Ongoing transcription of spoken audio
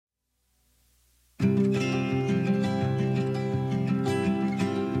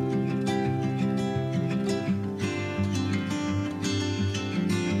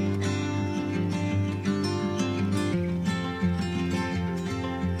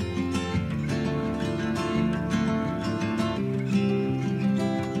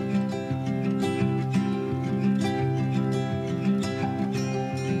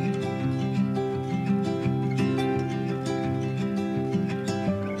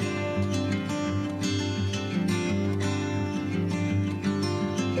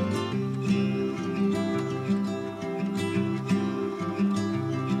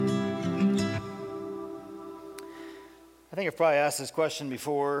think I've probably asked this question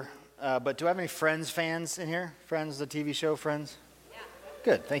before, but do I have any Friends fans in here? Friends, the TV show Friends? Yeah.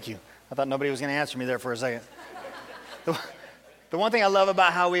 Good, thank you. I thought nobody was going to answer me there for a second. The one thing I love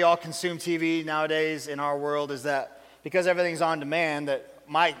about how we all consume TV nowadays in our world is that because everything's on demand, that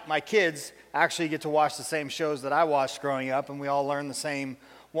my kids actually get to watch the same shows that I watched growing up, and we all learn the same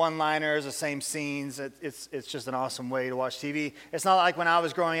one-liners, the same scenes. It's just an awesome way to watch TV. It's not like when I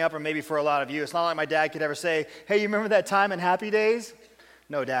was growing up, or maybe for a lot of you, it's not like my dad could ever say, hey, you remember that time in Happy Days?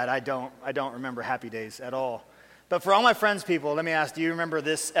 No, Dad, I don't remember Happy Days at all. But for all my Friends people, let me ask, do you remember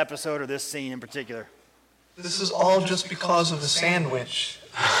this episode or this scene in particular? This is all just because of the sandwich.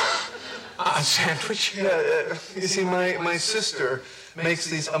 A sandwich? Yeah, you see, my sister makes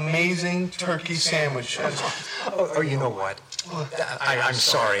these amazing turkey sandwiches. Oh, you know what? I'm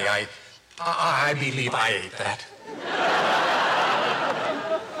sorry. I believe I ate that.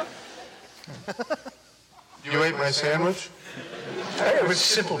 You ate my sandwich? It was a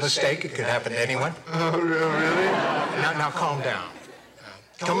simple mistake. It could happen to anyone. Oh, really? Now calm down.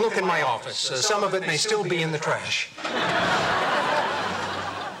 Come look in my office. Some of it may still be in the trash.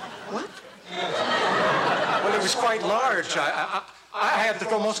 What? Well, it was quite large. I had to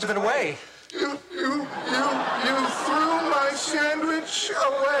throw most of it away. You threw my sandwich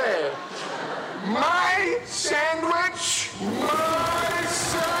away. My sandwich! My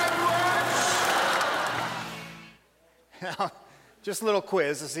sandwich! Now, just a little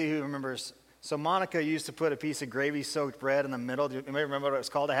quiz to see who remembers. So Monica used to put a piece of gravy-soaked bread in the middle. Do you remember what it was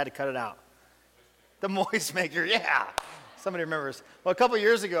called? I had to cut it out. The Moist Maker, yeah. Somebody remembers. Well, a couple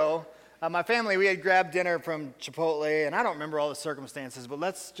years ago, my family, we had grabbed dinner from Chipotle, and I don't remember all the circumstances, but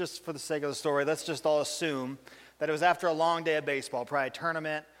let's just, for the sake of the story, let's just all assume that it was after a long day of baseball, probably a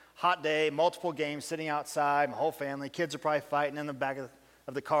tournament, hot day, multiple games, sitting outside, my whole family. Kids are probably fighting in the back of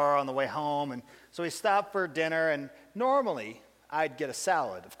the car on the way home. And so we stopped for dinner, and normally I'd get a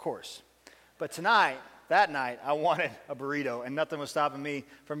salad, of course. But that night, I wanted a burrito, and nothing was stopping me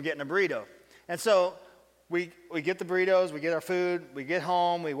from getting a burrito. And so we get the burritos, we get our food, we get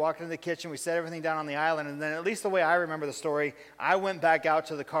home, we walk into the kitchen, we set everything down on the island, and then at least the way I remember the story, I went back out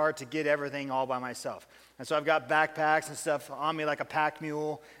to the car to get everything all by myself. And so I've got backpacks and stuff on me like a pack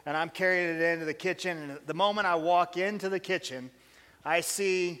mule, and I'm carrying it into the kitchen, and the moment I walk into the kitchen, I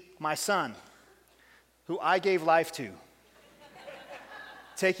see my son, who I gave life to,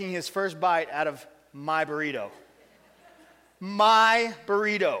 taking his first bite out of my burrito. My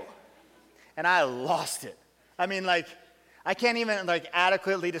burrito. And I lost it. I mean, I can't even,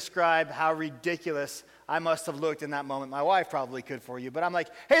 adequately describe how ridiculous I must have looked in that moment. My wife probably could for you, but I'm like,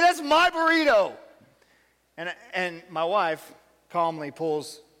 hey, that's my burrito. And my wife calmly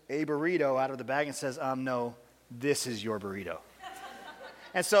pulls a burrito out of the bag and says, no, this is your burrito.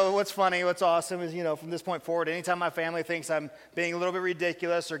 And so what's funny, what's awesome is, from this point forward, anytime my family thinks I'm being a little bit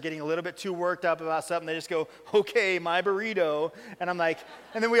ridiculous or getting a little bit too worked up about something, they just go, okay, my burrito. And I'm like,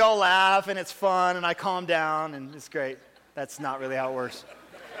 and then we all laugh, and it's fun, and I calm down, and it's great. That's not really how it works.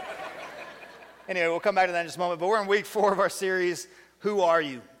 Anyway, we'll come back to that in just a moment, but we're in week 4 of our series, Who Are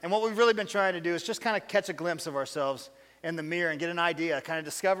You? And what we've really been trying to do is just kind of catch a glimpse of ourselves in the mirror and get an idea, kind of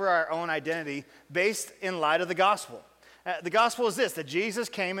discover our own identity based in light of the gospel. The gospel is this, that Jesus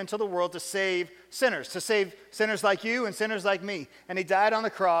came into the world to save sinners like you and sinners like me. And he died on the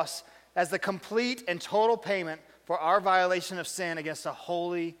cross as the complete and total payment for our violation of sin against a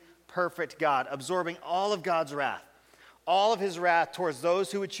holy, perfect God, absorbing all of God's wrath, all of his wrath towards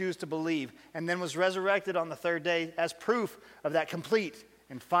those who would choose to believe, and then was resurrected on the third day as proof of that complete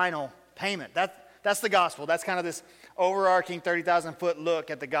and final payment. That's the gospel. That's kind of this overarching 30,000-foot look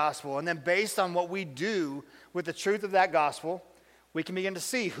at the gospel. And then based on what we do with the truth of that gospel, we can begin to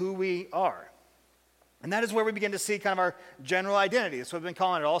see who we are. And that is where we begin to see kind of our general identity. That's what we've been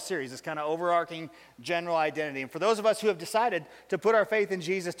calling it all series, this kind of overarching general identity. And for those of us who have decided to put our faith in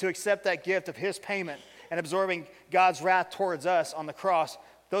Jesus, to accept that gift of his payment and absorbing God's wrath towards us on the cross,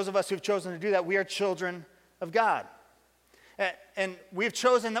 those of us who have chosen to do that, we are children of God. And we've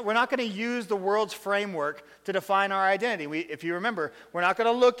chosen that we're not going to use the world's framework to define our identity. If you remember, we're not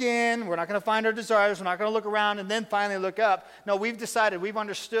going to look in, we're not going to find our desires, we're not going to look around and then finally look up. No, we've decided, we've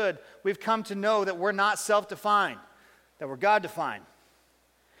understood, we've come to know that we're not self-defined, that we're God-defined.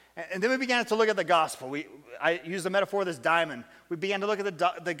 And then we began to look at the gospel. I use the metaphor of this diamond. We began to look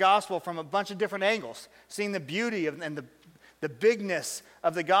at the gospel from a bunch of different angles, seeing the beauty and the bigness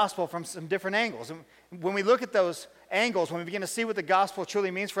of the gospel from some different angles. And when we look at those angles, when we begin to see what the gospel truly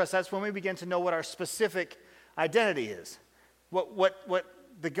means for us, that's when we begin to know what our specific identity is. What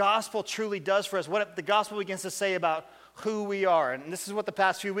the gospel truly does for us, what the gospel begins to say about who we are. And this is what the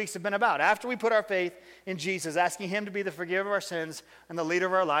past few weeks have been about. After we put our faith in Jesus, asking him to be the forgiver of our sins and the leader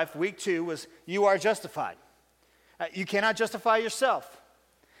of our life, week 2 was you are justified. You cannot justify yourself.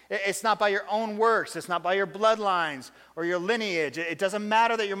 It's not by your own works. It's not by your bloodlines or your lineage. It doesn't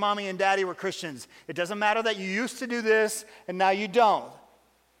matter that your mommy and daddy were Christians. It doesn't matter that you used to do this and now you don't.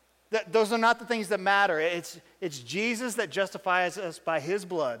 Those are not the things that matter. It's Jesus that justifies us by his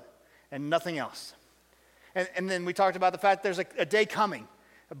blood and nothing else. And then we talked about the fact there's a day coming.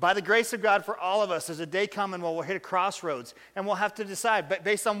 By the grace of God for all of us, there's a day coming where we'll hit a crossroads and we'll have to decide, but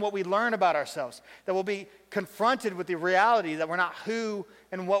based on what we learn about ourselves, that we'll be confronted with the reality that we're not who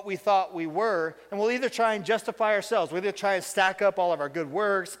and what we thought we were, and we'll either try and justify ourselves, we'll either try and stack up all of our good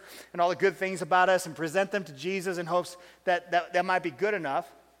works and all the good things about us and present them to Jesus in hopes that might be good enough,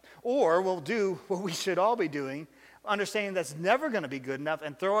 or we'll do what we should all be doing, understanding that's never going to be good enough,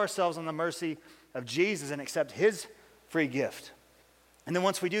 and throw ourselves on the mercy of Jesus and accept his free gift. And then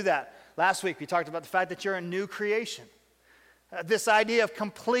once we do that, last week we talked about the fact that you're a new creation. This idea of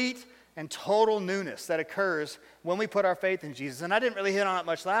complete and total newness that occurs when we put our faith in Jesus. And I didn't really hit on it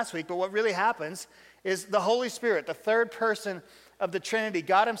much last week, but what really happens is the Holy Spirit, the third person of the Trinity,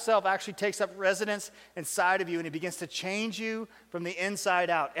 God himself actually takes up residence inside of you, and he begins to change you from the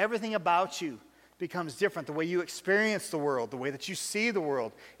inside out. Everything about you becomes different. The way you experience the world, the way that you see the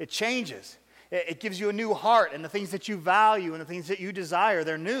world, it changes. It gives you a new heart, and the things that you value and the things that you desire,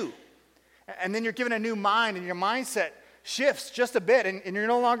 they're new. And then you're given a new mind, and your mindset shifts just a bit, and you're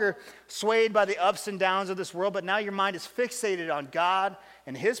no longer swayed by the ups and downs of this world, but now your mind is fixated on God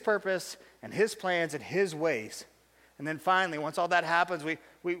and his purpose and his plans and his ways. And then finally, once all that happens,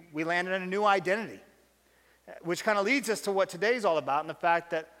 we land in a new identity, which kind of leads us to what today's all about, and the fact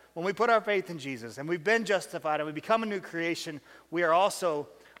that when we put our faith in Jesus and we've been justified and we become a new creation, we are also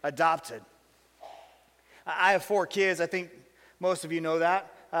adopted. I have 4 kids. I think most of you know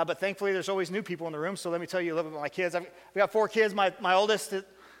that. But thankfully, there's always new people in the room. So let me tell you a little bit about my kids. I've got 4 kids. My oldest,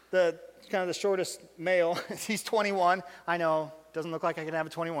 the kind of the shortest male, he's 21. I know, doesn't look like I can have a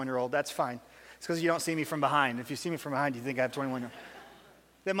 21-year-old. That's fine. It's because you don't see me from behind. If you see me from behind, you think I have 21-year-old.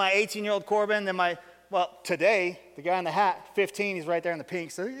 Then my 18-year-old Corbin. Then today, the guy in the hat, 15. He's right there in the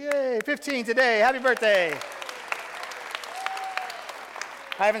pink. So yay, 15 today. Happy birthday.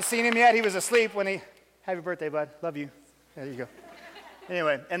 I haven't seen him yet. He was asleep when he... Happy birthday, bud. Love you. There you go.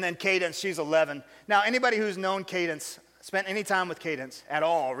 Anyway, and then Cadence, she's 11. Now, anybody who's known Cadence, spent any time with Cadence at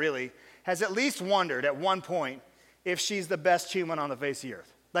all, really, has at least wondered at one point if she's the best human on the face of the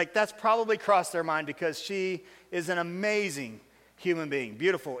earth. Like, that's probably crossed their mind because she is an amazing human being,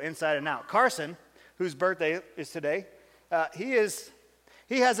 beautiful inside and out. Carson, whose birthday is today, he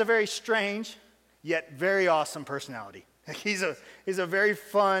has a very strange yet very awesome personality. He's a very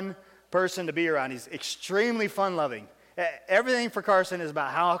fun person to be around. He's extremely fun-loving. Everything for Carson is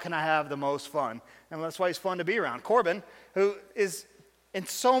about how can I have the most fun, and that's why he's fun to be around. Corbin, who is in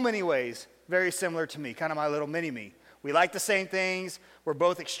so many ways very similar to me, kind of my little mini-me. We like the same things. We're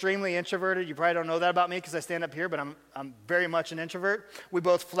both extremely introverted. You probably don't know that about me because I stand up here, but I'm very much an introvert. We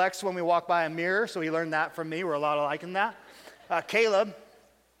both flex when we walk by a mirror, so he learned that from me. We're a lot alike in that. Caleb,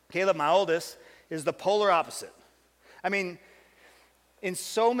 my oldest, is the polar opposite. I mean, in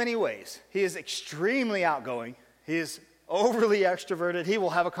so many ways, he is extremely outgoing. He is overly extroverted. He will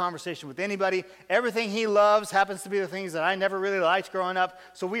have a conversation with anybody. Everything he loves happens to be the things that I never really liked growing up.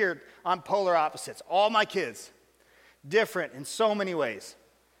 So we are on polar opposites. All my kids, different in so many ways.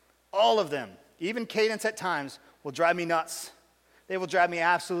 All of them, even Cadence at times, will drive me nuts. They will drive me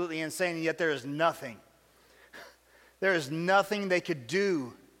absolutely insane, and yet there is nothing they could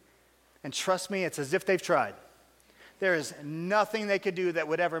do. And trust me, it's as if they've tried. There is nothing they could do that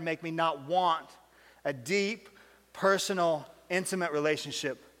would ever make me not want a deep, personal, intimate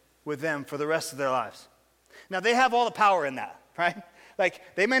relationship with them for the rest of their lives. Now, they have all the power in that, right?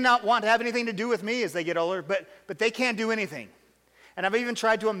 Like, they may not want to have anything to do with me as they get older, but they can't do anything. And I've even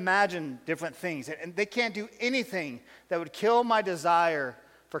tried to imagine different things, and they can't do anything that would kill my desire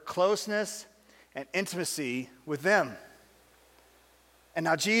for closeness and intimacy with them. And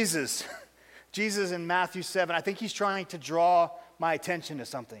now Jesus in Matthew 7, I think he's trying to draw my attention to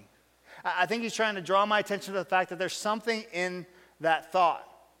something. I think he's trying to draw my attention to the fact that there's something in that thought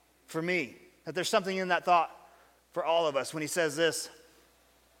for me, that there's something in that thought for all of us when he says this.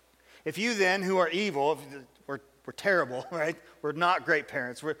 If you then, who are evil, we're terrible, right? We're not great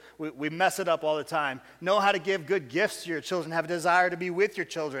parents. We mess it up all the time. Know how to give good gifts to your children, have a desire to be with your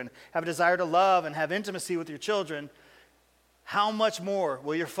children, have a desire to love and have intimacy with your children. How much more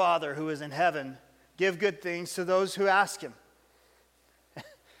will your Father who is in heaven give good things to those who ask him?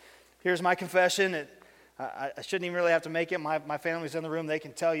 Here's my confession. I shouldn't even really have to make it. My family's in the room. They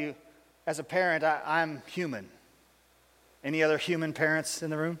can tell you, as a parent, I'm human. Any other human parents in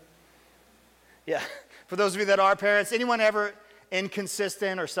the room? Yeah. For those of you that are parents, anyone ever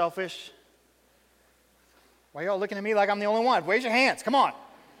inconsistent or selfish? Why are y'all looking at me like I'm the only one? Raise your hands. Come on.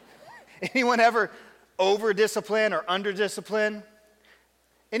 Anyone ever over-discipline or under-discipline?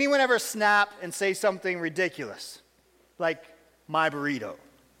 Anyone ever snap and say something ridiculous? Like, my burrito.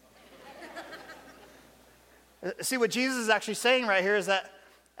 See, what Jesus is actually saying right here is that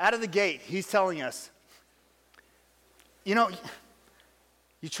out of the gate, he's telling us, you know,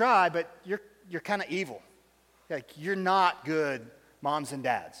 you try, but you're kind of evil. Like, you're not good moms and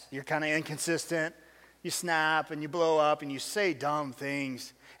dads. You're kind of inconsistent. You snap and you blow up and you say dumb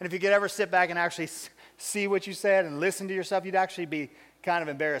things. And if you could ever sit back and actually see what you said and listen to yourself, you'd actually be kind of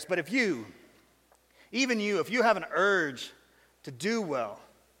embarrassed. But if you have an urge to do well,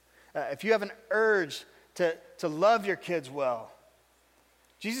 if you have an urge to love your kids well,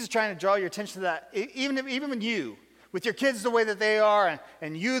 Jesus is trying to draw your attention to that. Even when you, with your kids the way that they are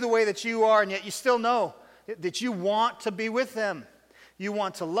and you the way that you are, and yet you still know that you want to be with them. You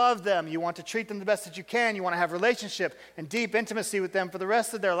want to love them. You want to treat them the best that you can. You want to have relationship and deep intimacy with them for the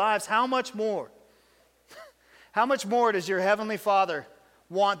rest of their lives. How much more? How much more does your Heavenly Father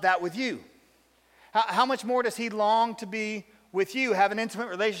want that with you? How much more does He long to be with you, have an intimate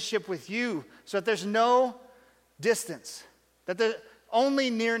relationship with you, so that there's no distance, that there's only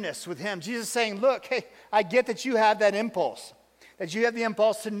nearness with Him? Jesus is saying, look, hey, I get that you have that impulse, that you have the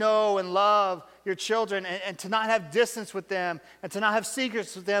impulse to know and love your children and to not have distance with them and to not have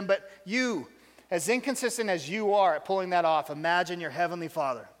secrets with them, but you, as inconsistent as you are at pulling that off, imagine your Heavenly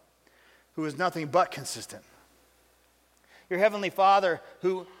Father, who is nothing but consistent. Your Heavenly Father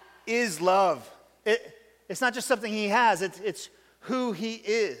who is love. It's not just something He has, it's who He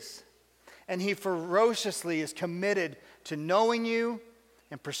is. And He ferociously is committed to knowing you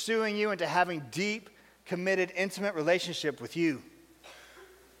and pursuing you and to having deep, committed, intimate relationship with you.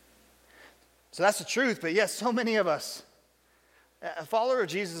 So that's the truth, but yes, so many of us, a follower of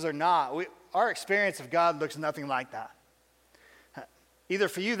Jesus or not, our experience of God looks nothing like that. Either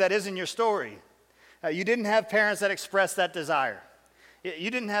for you, that isn't your story. You didn't have parents that expressed that desire.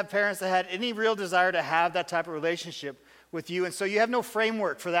 You didn't have parents that had any real desire to have that type of relationship with you, and so you have no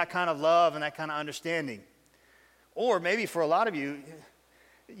framework for that kind of love and that kind of understanding. Or maybe for a lot of you,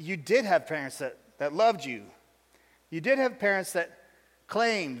 you did have parents that loved you. You did have parents that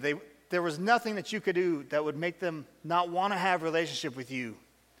claimed there was nothing that you could do that would make them not want to have a relationship with you.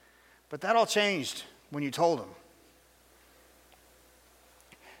 But that all changed when you told them.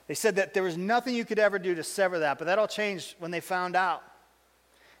 They said that there was nothing you could ever do to sever that, but that all changed when they found out.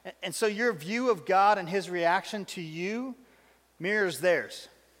 And so your view of God and His reaction to you mirrors theirs.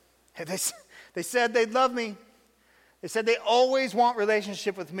 They said they'd love me. They said they always want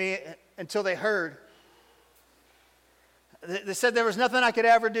relationship with me until they heard. They said there was nothing I could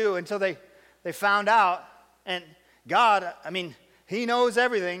ever do until they found out. And God, I mean, He knows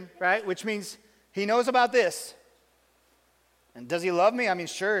everything, right? Which means He knows about this. And does He love me? I mean,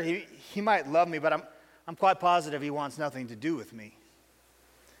 sure, He might love me, but I'm quite positive He wants nothing to do with me.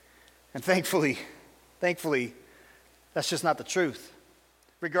 And thankfully, that's just not the truth.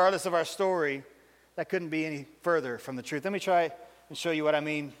 Regardless of our story, that couldn't be any further from the truth. Let me try and show you what I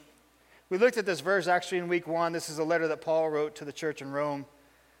mean. We looked at this verse actually in week 1. This is a letter that Paul wrote to the church in Rome.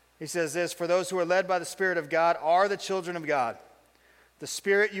 He says this, "For those who are led by the Spirit of God are the children of God. The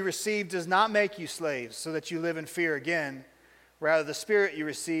Spirit you received does not make you slaves so that you live in fear again. Rather, the Spirit you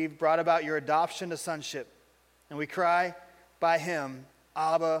received brought about your adoption to sonship. And we cry by Him,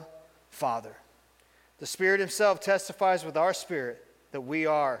 Abba, Father. The Spirit Himself testifies with our spirit that we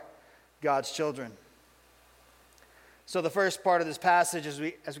are God's children." So the first part of this passage, as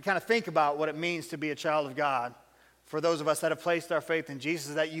we kind of think about what it means to be a child of God, for those of us that have placed our faith in Jesus,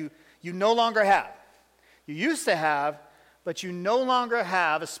 is that you no longer have. You used to have, but you no longer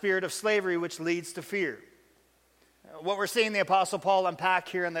have a spirit of slavery which leads to fear. What we're seeing the Apostle Paul unpack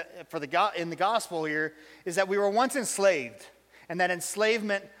here in the gospel here is that we were once enslaved, and that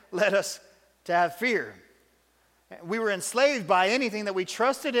enslavement led us to have fear. We were enslaved by anything that we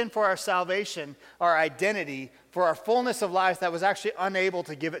trusted in for our salvation, our identity, for our fullness of life that was actually unable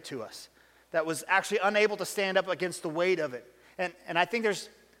to give it to us, that was actually unable to stand up against the weight of it. And I think there's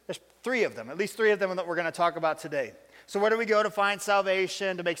three of them, at least three of them that we're going to talk about today. So where do we go to find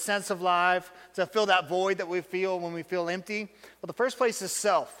salvation, to make sense of life, to fill that void that we feel when we feel empty? Well, the first place is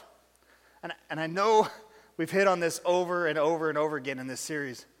self. And I know we've hit on this over and over and over again in this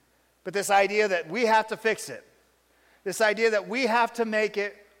series. But this idea that we have to fix it, this idea that we have to make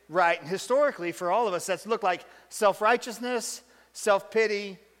it right. And historically, for all of us, that's looked like self-righteousness,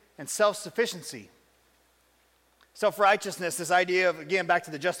 self-pity, and self-sufficiency. Self-righteousness, this idea of, again, back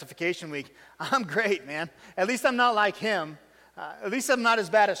to the justification week, I'm great, man. At least I'm not like him. At least I'm not as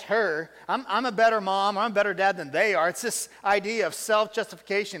bad as her. I'm a better mom, or I'm a better dad than they are. It's this idea of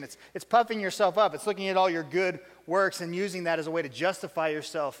self-justification. It's puffing yourself up. It's looking at all your good works and using that as a way to justify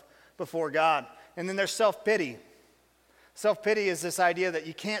yourself before God. And then there's self-pity. Self-pity is this idea that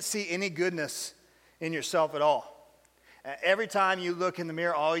you can't see any goodness in yourself at all. Every time you look in the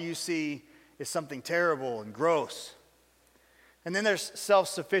mirror, all you see is something terrible and gross. And then there's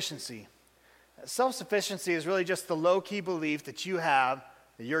self-sufficiency. Self-sufficiency is really just the low-key belief that you have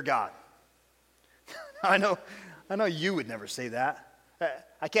that you're God. I know you would never say that.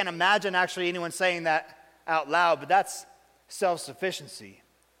 I can't imagine actually anyone saying that out loud, but that's self-sufficiency.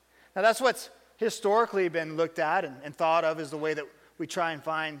 Now that's what's historically been looked at and thought of as the way that we try and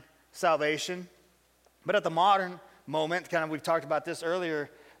find salvation. But at the modern moment, kind of we've talked about this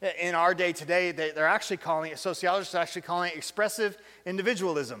earlier, in our day today, they're actually calling it, sociologists are actually calling it expressive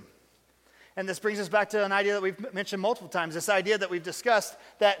individualism. And this brings us back to an idea that we've mentioned multiple times, this idea that we've discussed,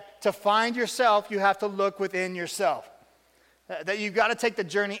 that to find yourself, you have to look within yourself. That you've got to take the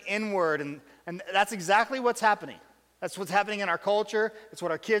journey inward, and that's exactly what's happening. That's what's happening in our culture. It's what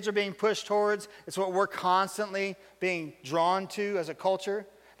our kids are being pushed towards. It's what we're constantly being drawn to as a culture.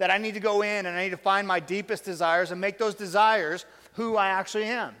 That I need to go in and I need to find my deepest desires and make those desires who I actually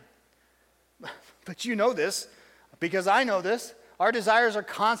am. But you know this, because I know this. Our desires are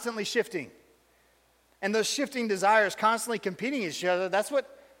constantly shifting. And those shifting desires constantly competing with each other, that's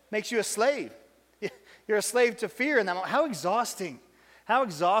what makes you a slave. You're a slave to fear in that moment. How exhausting. How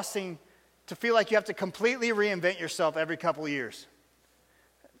exhausting to feel like you have to completely reinvent yourself every couple of years.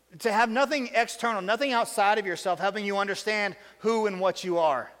 To have nothing external, nothing outside of yourself helping you understand who and what you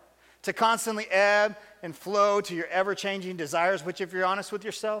are. To constantly ebb and flow to your ever-changing desires, which if you're honest with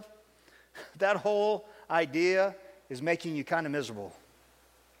yourself, that whole idea is making you kind of miserable.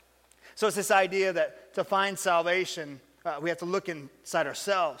 So it's this idea that to find salvation, we have to look inside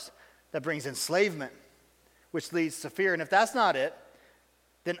ourselves. That brings enslavement, which leads to fear. And if that's not it,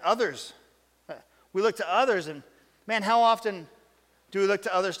 then others. We look to others, and man, how often do we look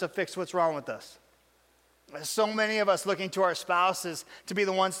to others to fix what's wrong with us? So many of us looking to our spouses to be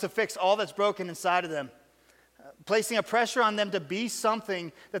the ones to fix all that's broken inside of them, placing a pressure on them to be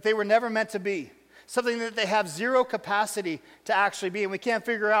something that they were never meant to be, something that they have zero capacity to actually be, and we can't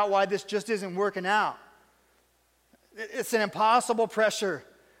figure out why this just isn't working out. It's an impossible pressure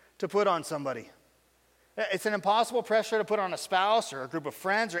to put on somebody. It's an impossible pressure to put on a spouse or a group of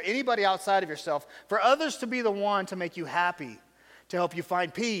friends or anybody outside of yourself for others to be the one to make you happy, to help you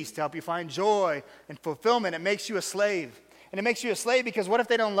find peace, to help you find joy and fulfillment. It makes you a slave. And it makes you a slave because what if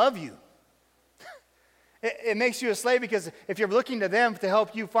they don't love you? It makes you a slave because if you're looking to them to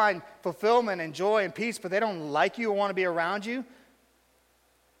help you find fulfillment and joy and peace, but they don't like you or want to be around you,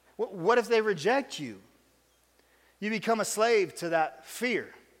 what if they reject you? You become a slave to that fear.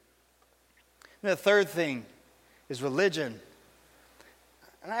 And the third thing is religion.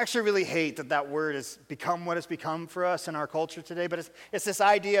 And I actually really hate that word has become what it's become for us in our culture today, but it's this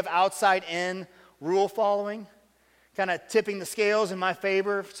idea of outside-in rule following, kind of tipping the scales in my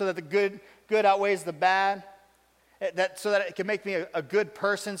favor so that the good outweighs the bad, so that it can make me a good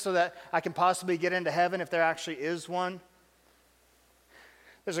person so that I can possibly get into heaven if there actually is one.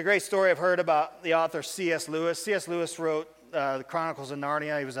 There's a great story I've heard about the author C.S. Lewis. C.S. Lewis wrote the Chronicles of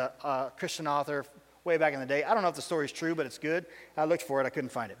Narnia. He was a Christian author way back in the day. I don't know if the story's true, but it's good. I looked for it. I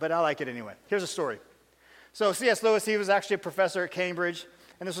couldn't find it, but I like it anyway. Here's a story. So C.S. Lewis, he was actually a professor at Cambridge,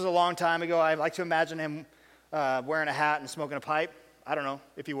 and this was a long time ago. I like to imagine him wearing a hat and smoking a pipe. I don't know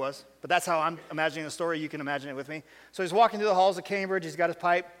if he was, but that's how I'm imagining the story. You can imagine it with me. So he's walking through the halls of Cambridge. He's got his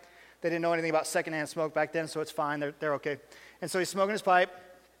pipe. They didn't know anything about secondhand smoke back then, so it's fine. They're okay. And so he's smoking his pipe.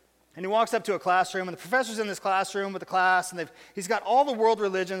 And he walks up to a classroom, and the professor's in this classroom with the class, and he's got all the world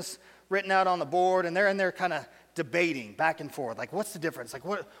religions written out on the board, and they're in there kind of debating back and forth. Like, what's the difference? Like,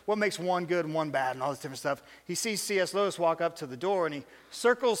 what makes one good and one bad and all this different stuff? He sees C.S. Lewis walk up to the door, and he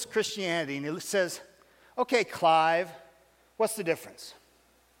circles Christianity, and he says, okay, Clive, what's the difference?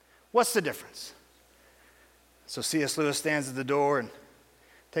 What's the difference? So C.S. Lewis stands at the door and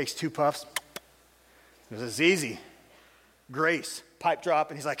takes 2 puffs. He says, it's easy. Grace. Pipe drop,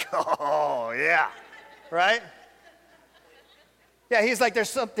 and he's like, oh, yeah, right? Yeah, he's like,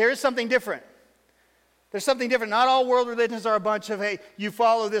 there is something different. There's something different. Not all world religions are a bunch of, hey, you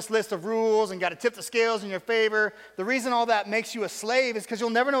follow this list of rules and got to tip the scales in your favor. The reason all that makes you a slave is because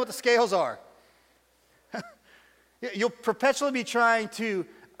you'll never know what the scales are. You'll perpetually be trying to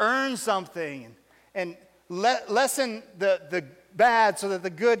earn something and lessen the bad so that the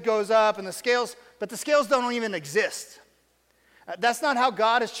good goes up and the scales, but the scales don't even exist. That's not how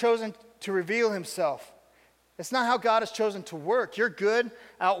God has chosen to reveal himself. It's not how God has chosen to work. Your good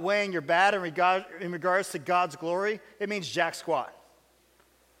outweighing your bad in regards to God's glory, it means jack squat.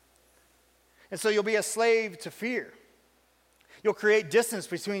 And so you'll be a slave to fear. You'll create distance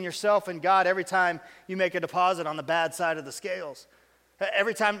between yourself and God every time you make a deposit on the bad side of the scales.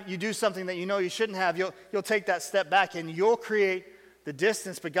 Every time you do something that you know you shouldn't have, you'll take that step back and you'll create the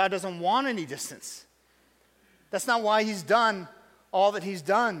distance, but God doesn't want any distance. That's not why he's done all that he's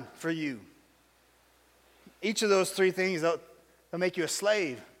done for you. Each of those three things, they'll make you a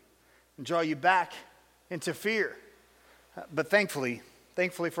slave and draw you back into fear. But thankfully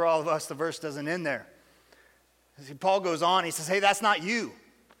for all of us, the verse doesn't end there. See, Paul goes on, he says, hey, that's not you.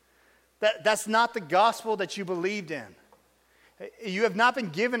 That's not the gospel that you believed in. You have not been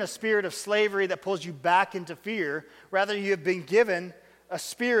given a spirit of slavery that pulls you back into fear. Rather, you have been given a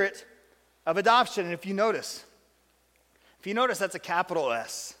spirit of adoption. And if you notice, that's a capital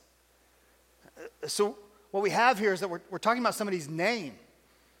S. So what we have here is that we're talking about somebody's name.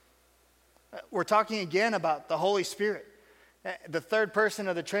 We're talking again about the Holy Spirit, the third person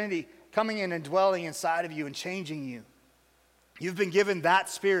of the Trinity coming in and dwelling inside of you and changing you. You've been given that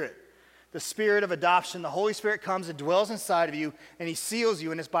spirit, the spirit of adoption. The Holy Spirit comes and dwells inside of you, and he seals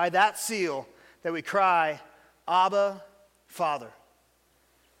you, and it's by that seal that we cry, Abba, Father.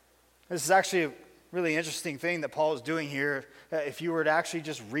 This is actually a really interesting thing that Paul is doing here. If you were to actually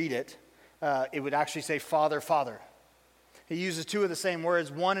just read it, it would actually say Father, Father. He uses two of the same words,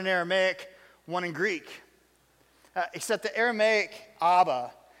 one in Aramaic, one in Greek. Except the Aramaic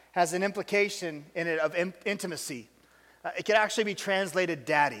Abba has an implication in it of intimacy. It could actually be translated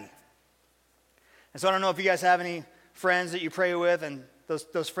daddy. And so I don't know if you guys have any friends that you pray with, and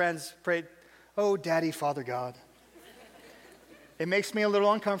those friends pray, oh, Daddy, Father God. It makes me a little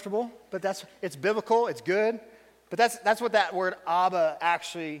uncomfortable, but it's biblical, it's good. But that's what that word Abba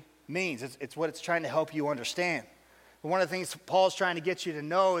actually means. It's what it's trying to help you understand. But one of the things Paul's trying to get you to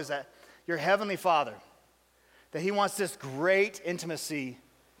know is that your heavenly Father, that he wants this great intimacy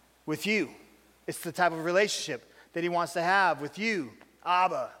with you. It's the type of relationship that he wants to have with you,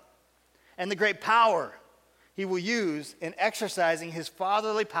 Abba. And the great power he will use in exercising his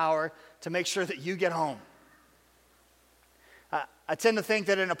fatherly power to make sure that you get home. I tend to think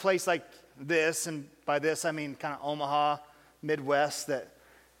that in a place like this, and by this I mean kind of Omaha, Midwest, that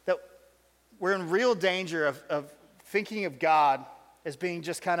we're in real danger of thinking of God as being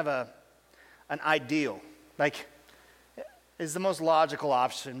just kind of an ideal. Like, it's the most logical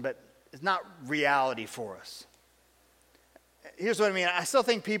option, but it's not reality for us. Here's what I mean. I still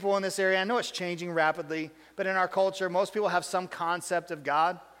think people in this area, I know it's changing rapidly, but in our culture, most people have some concept of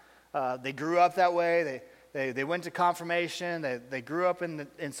God. They grew up that way. They went to confirmation. They grew up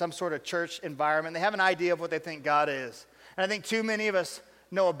in some sort of church environment. They have an idea of what they think God is. And I think too many of us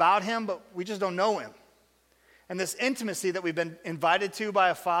know about him, but we just don't know him. And this intimacy that we've been invited to by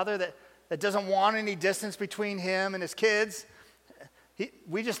a father that doesn't want any distance between him and his kids,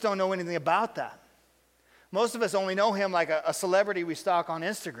 we just don't know anything about that. Most of us only know him like a celebrity we stalk on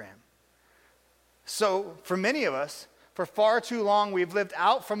Instagram. So for many of us, for far too long, we've lived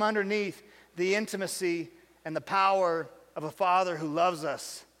out from underneath the intimacy and the power of a father who loves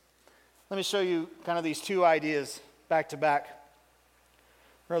us. Let me show you kind of these two ideas back to back.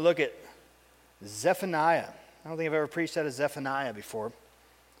 We're going to look at Zephaniah. I don't think I've ever preached out of Zephaniah before.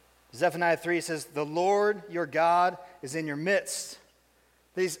 Zephaniah 3 says, the Lord your God is in your midst.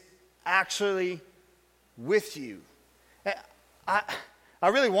 He's actually with you. I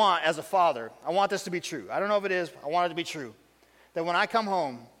really want, as a father, I want this to be true. I don't know if it is, I want it to be true. That when I come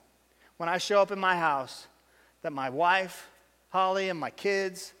home, when I show up in my house, that my wife, Holly, and my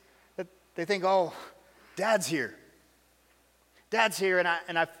kids, that they think, oh, Dad's here. Dad's here,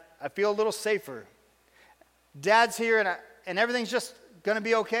 and I feel a little safer. Dad's here, and everything's just going to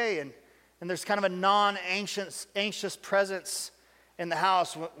be okay. And there's kind of a anxious presence in the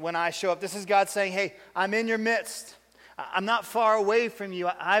house when I show up. This is God saying, hey, I'm in your midst. I'm not far away from you.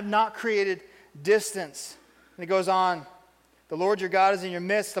 I've not created distance. And it goes on, the Lord your God is in your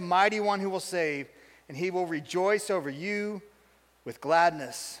midst, the mighty one who will save, and he will rejoice over you with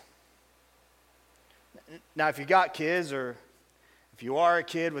gladness. Now, if you got kids, or if you are a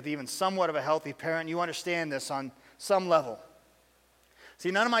kid with even somewhat of a healthy parent, you understand this on some level.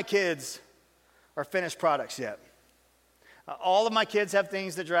 See, none of my kids are finished products yet. All of my kids have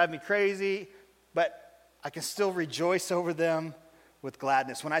things that drive me crazy, but I can still rejoice over them with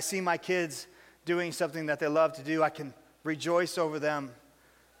gladness. When I see my kids doing something that they love to do, I can rejoice over them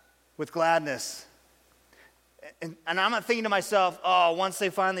with gladness. And I'm not thinking to myself, oh, once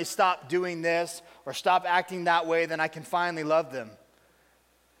they finally stop doing this or stop acting that way, then I can finally love them.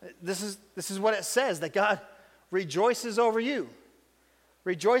 This is what it says, that God rejoices over you.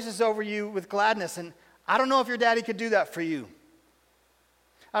 Rejoices over you with gladness. And I don't know if your daddy could do that for you.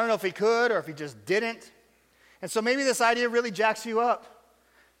 I don't know if he could or if he just didn't. And so maybe this idea really jacks you up.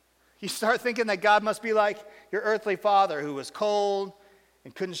 You start thinking that God must be like your earthly father who was cold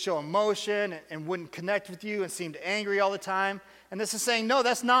and couldn't show emotion and wouldn't connect with you and seemed angry all the time. And this is saying, no,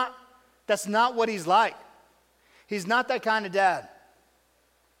 that's not what he's like. He's not that kind of dad.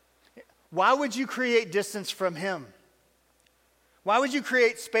 Why would you create distance from him? Why would you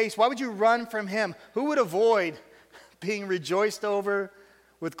create space? Why would you run from him? Who would avoid being rejoiced over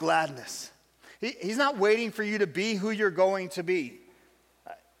with gladness? He's not waiting for you to be who you're going to be.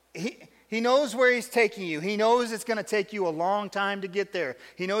 He knows where he's taking you. He knows it's going to take you a long time to get there.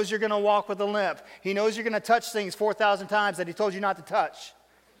 He knows you're going to walk with a limp. He knows you're going to touch things 4,000 times that he told you not to touch.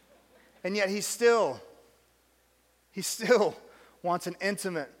 And yet he still wants an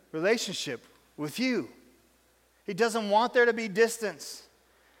intimate relationship with you. He doesn't want there to be distance.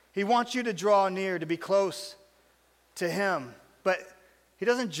 He wants you to draw near, to be close to him. But he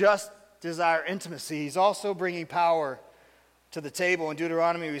doesn't just desire intimacy. He's also bringing power to the table. In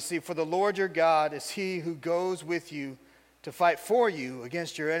Deuteronomy, we see, for the Lord your God is he who goes with you to fight for you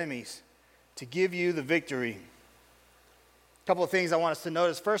against your enemies, to give you the victory. A couple of things I want us to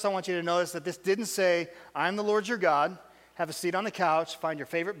notice. First, I want you to notice that this didn't say, I'm the Lord your God, have a seat on the couch, find your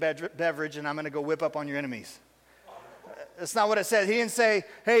favorite beverage, and I'm going to go whip up on your enemies. That's not what it said. He didn't say,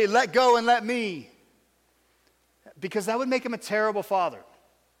 hey, let go and let me. Because that would make him a terrible father.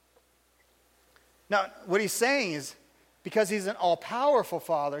 Now, what he's saying is, because he's an all-powerful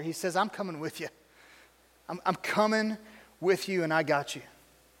father, he says, I'm coming with you. I'm coming with you, and I got you.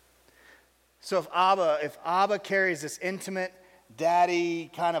 So if Abba carries this intimate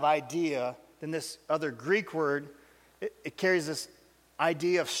daddy kind of idea, then this other Greek word, it carries this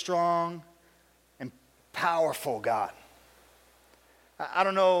idea of strong and powerful God. I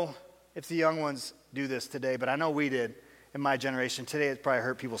don't know if the young ones do this today, but I know we did in my generation. Today it probably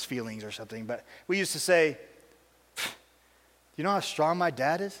hurt people's feelings or something, but we used to say, you know how strong my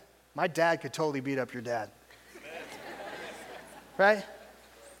dad is? My dad could totally beat up your dad. Right?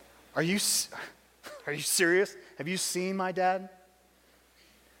 Are you serious? Have you seen my dad?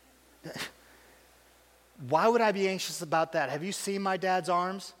 Why would I be anxious about that? Have you seen my dad's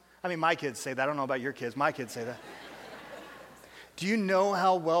arms? I mean, my kids say that. I don't know about your kids. My kids say that. Do you know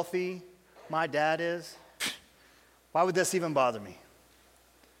how wealthy my dad is? Why would this even bother me?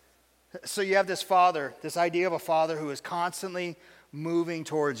 So you have this father, this idea of a father who is constantly moving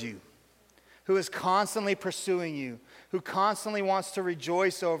towards you, who is constantly pursuing you, who constantly wants to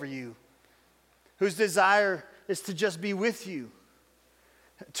rejoice over you, whose desire is to just be with you,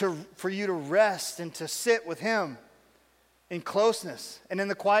 for you to rest and to sit with him in closeness, and in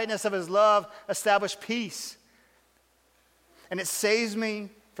the quietness of his love, establish peace. And it saves me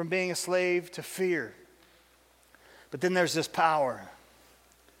from being a slave to fear. But then there's this power.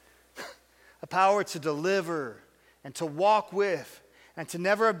 A power to deliver and to walk with and to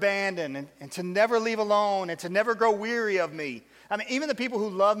never abandon and to never leave alone and to never grow weary of me. I mean, even the people who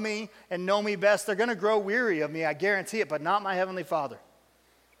love me and know me best, they're going to grow weary of me, I guarantee it, but not my Heavenly Father.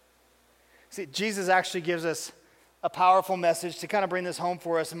 See, Jesus actually gives us a powerful message to kind of bring this home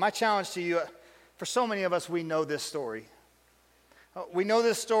for us. And my challenge to you, for so many of us, we know this story. We know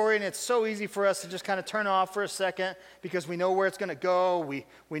this story, and it's so easy for us to just kind of turn off for a second because we know where it's going to go.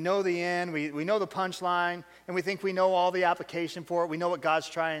 We know the end. We know the punchline, and we think we know all the application for it. We know what God's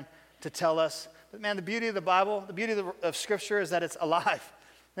trying to tell us. But man, the beauty of the Bible, the beauty of Scripture is that it's alive.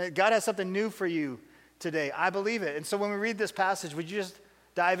 God has something new for you today. I believe it. And so when we read this passage, would you just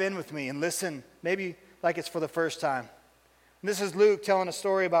dive in with me and listen, maybe like it's for the first time. And this is Luke telling a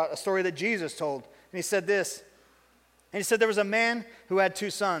story that Jesus told. And he said this. And he said, there was a man who had 2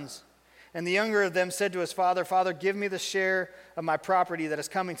 sons. And the younger of them said to his father, Father, give me the share of my property that is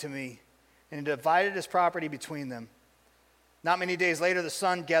coming to me. And he divided his property between them. Not many days later, the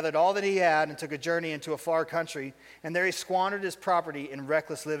son gathered all that he had and took a journey into a far country. And there he squandered his property in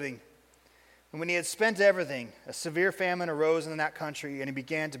reckless living. And when he had spent everything, a severe famine arose in that country, and he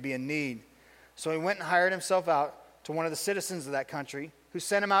began to be in need. So he went and hired himself out to one of the citizens of that country, who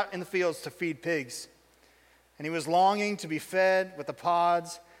sent him out in the fields to feed pigs. And he was longing to be fed with the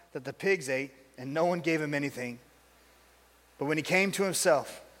pods that the pigs ate, and no one gave him anything. But when he came to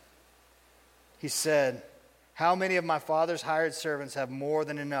himself, he said, how many of my father's hired servants have more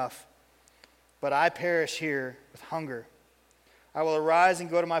than enough, but I perish here with hunger? I will arise and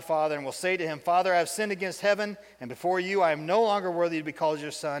go to my father and will say to him, Father, I have sinned against heaven and before you. I am no longer worthy to be called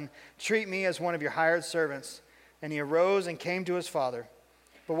your son. Treat me as one of your hired servants. And he arose and came to his father.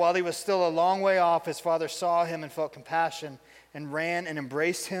 But while he was still a long way off, his father saw him and felt compassion and ran and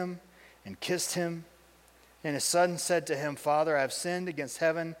embraced him and kissed him. And his son said to him, Father, I have sinned against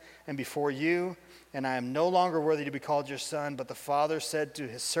heaven and before you, and I am no longer worthy to be called your son. But the father said to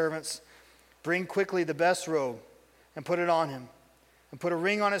his servants, Bring quickly the best robe and put it on him, and put a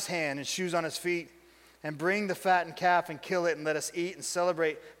ring on his hand and shoes on his feet, and bring the fattened calf and kill it, and let us eat and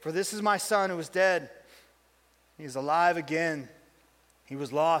celebrate. For this is my son who was dead. He is alive again. He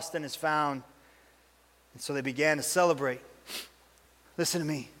was lost and is found. And so they began to celebrate. Listen to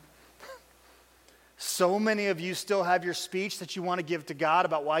me. So many of you still have your speech that you want to give to God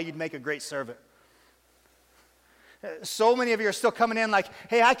about why you'd make a great servant. So many of you are still coming in like,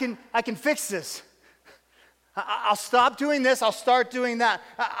 hey, I can fix this. I'll stop doing this. I'll start doing that.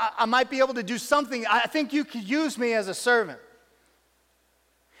 I might be able to do something. I think you could use me as a servant.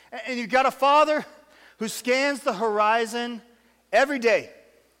 And you've got a father who scans the horizon every day,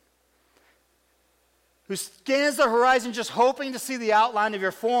 who scans the horizon just hoping to see the outline of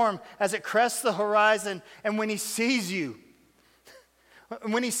your form as it crests the horizon. And when he sees you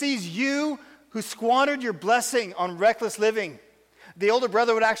who squandered your blessing on reckless living, the older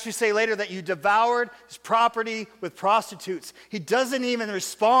brother would actually say later that you devoured his property with prostitutes. He doesn't even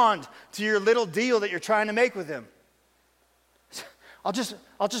respond to your little deal that you're trying to make with him. I'll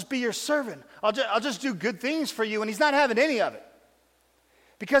just be your servant. I'll just do good things for you. And he's not having any of it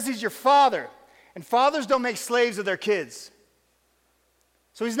because he's your father. And fathers don't make slaves of their kids.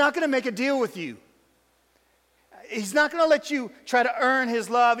 So he's not going to make a deal with you. He's not going to let you try to earn his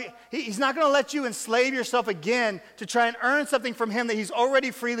love. He's not going to let you enslave yourself again to try and earn something from him that he's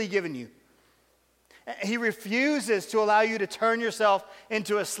already freely given you. He refuses to allow you to turn yourself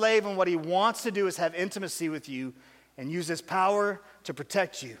into a slave, and what he wants to do is have intimacy with you and use his power to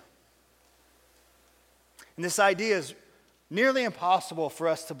protect you. And this idea is nearly impossible for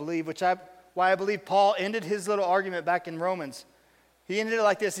us to believe, why I believe Paul ended his little argument back in Romans. He ended it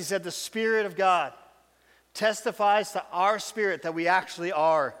like this. He said, the Spirit of God testifies to our spirit that we actually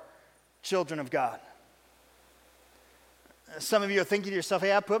are children of God. Some of you are thinking to yourself,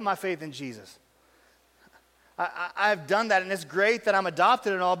 hey, I put my faith in Jesus. I've done that, and it's great that I'm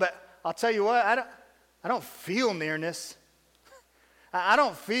adopted and all, but I'll tell you what, I don't feel nearness. I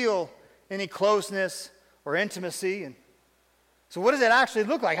don't feel any closeness or intimacy. And so what does it actually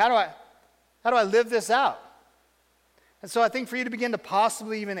look like? How do I live this out? And so I think for you to begin to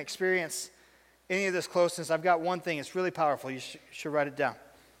possibly even experience any of this closeness, I've got one thing. It's really powerful. You should write it down.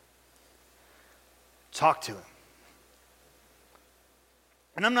 Talk to him.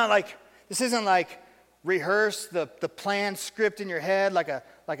 And I'm not like, this isn't like rehearse the planned script in your head like a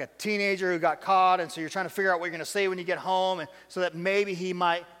teenager who got caught, and so you're trying to figure out what you're going to say when you get home, and so that maybe he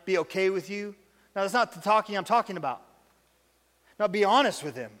might be okay with you. Now, that's not the talking I'm talking about. Now, be honest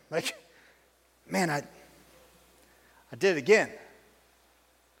with him. Like, man, I did it again.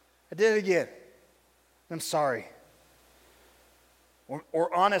 I did it again. I'm sorry.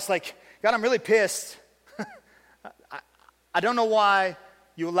 Or honest, like, God, I'm really pissed. I don't know why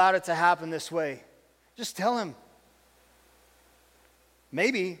you allowed it to happen this way. Just tell him.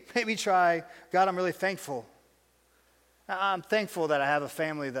 Maybe try, God, I'm really thankful. I'm thankful that I have a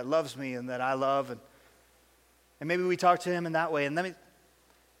family that loves me and that I love. And maybe we talk to him in that way. And let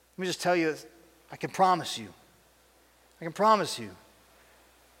me just tell you, I can promise you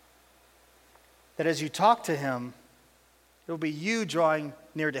that as you talk to him, it will be you drawing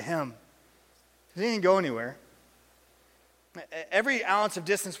near to him. He didn't go anywhere. Every ounce of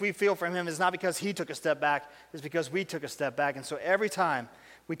distance we feel from him is not because he took a step back, it's because we took a step back. And so every time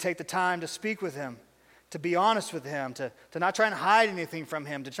we take the time to speak with him, to be honest with him, to not try and hide anything from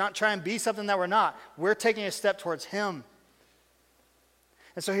him, to not try and be something that we're not, we're taking a step towards him.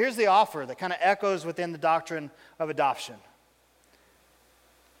 And so here's the offer that kind of echoes within the doctrine of adoption.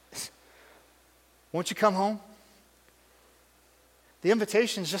 Won't you come home? The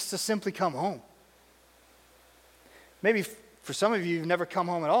invitation is just to simply come home. Maybe for some of you, you've never come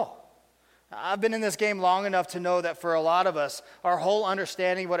home at all. I've been in this game long enough to know that for a lot of us, our whole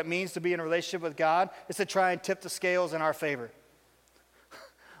understanding of what it means to be in a relationship with God is to try and tip the scales in our favor.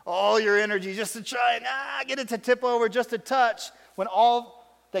 All your energy just to try and get it to tip over just a touch, when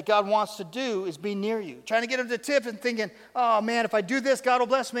all that God wants to do is be near you. Trying to get him to tip and thinking, oh man, if I do this, God will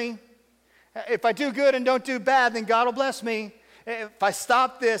bless me. If I do good and don't do bad, then God will bless me. If I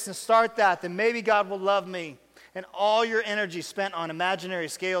stop this and start that, then maybe God will love me. And all your energy spent on imaginary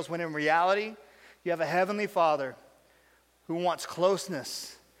scales, when in reality, you have a heavenly Father who wants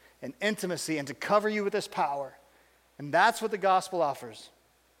closeness and intimacy and to cover you with his power. And that's what the gospel offers.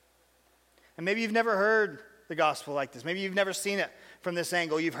 And maybe you've never heard the gospel like this. Maybe you've never seen it from this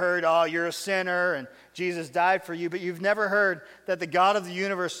angle. You've heard, oh, you're a sinner and Jesus died for you, but you've never heard that the God of the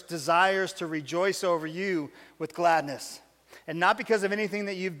universe desires to rejoice over you with gladness. And not because of anything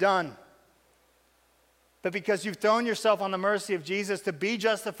that you've done, but because you've thrown yourself on the mercy of Jesus to be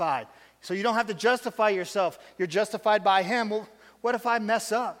justified. So you don't have to justify yourself. You're justified by him. Well, what if I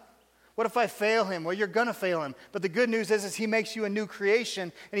mess up? What if I fail him? Well, you're going to fail him. But the good news is he makes you a new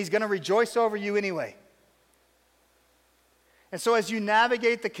creation, and he's going to rejoice over you anyway. And so as you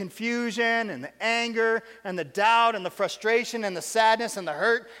navigate the confusion and the anger and the doubt and the frustration and the sadness and the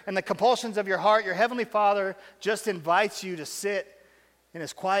hurt and the compulsions of your heart, your Heavenly Father just invites you to sit in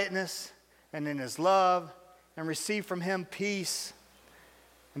his quietness and in his love and receive from him peace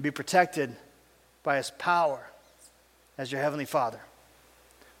and be protected by his power as your Heavenly Father.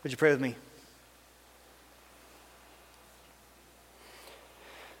 Would you pray with me?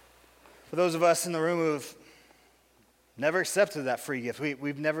 For those of us in the room who've never accepted that free gift,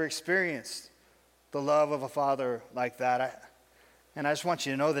 we've never experienced the love of a father like that. And I just want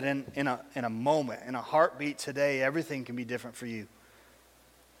you to know that in a moment, in a heartbeat today, everything can be different for you.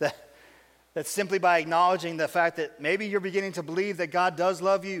 That's simply by acknowledging the fact that maybe you're beginning to believe that God does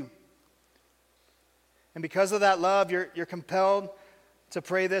love you. And because of that love, you're compelled to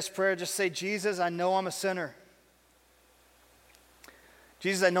pray this prayer. Just say, Jesus, I know I'm a sinner.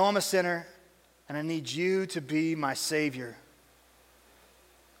 Jesus, I know I'm a sinner, and I need you to be my Savior.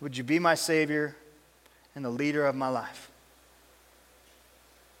 Would you be my Savior and the leader of my life?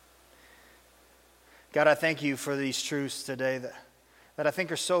 God, I thank you for these truths today that I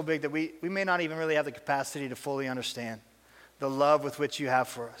think are so big that we may not even really have the capacity to fully understand the love with which you have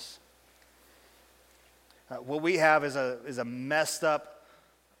for us. What we have is a messed up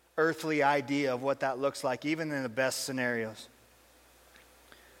earthly idea of what that looks like, even in the best scenarios.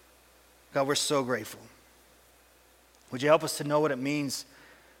 God, we're so grateful. Would you help us to know what it means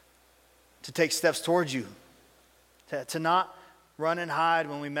to take steps towards you, to not run and hide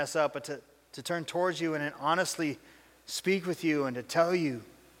when we mess up, but to turn towards you and honestly speak with you and to tell you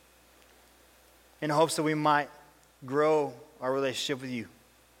in hopes that we might grow our relationship with you.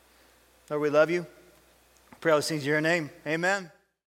 Lord, we love you. I pray all these things in your name. Amen.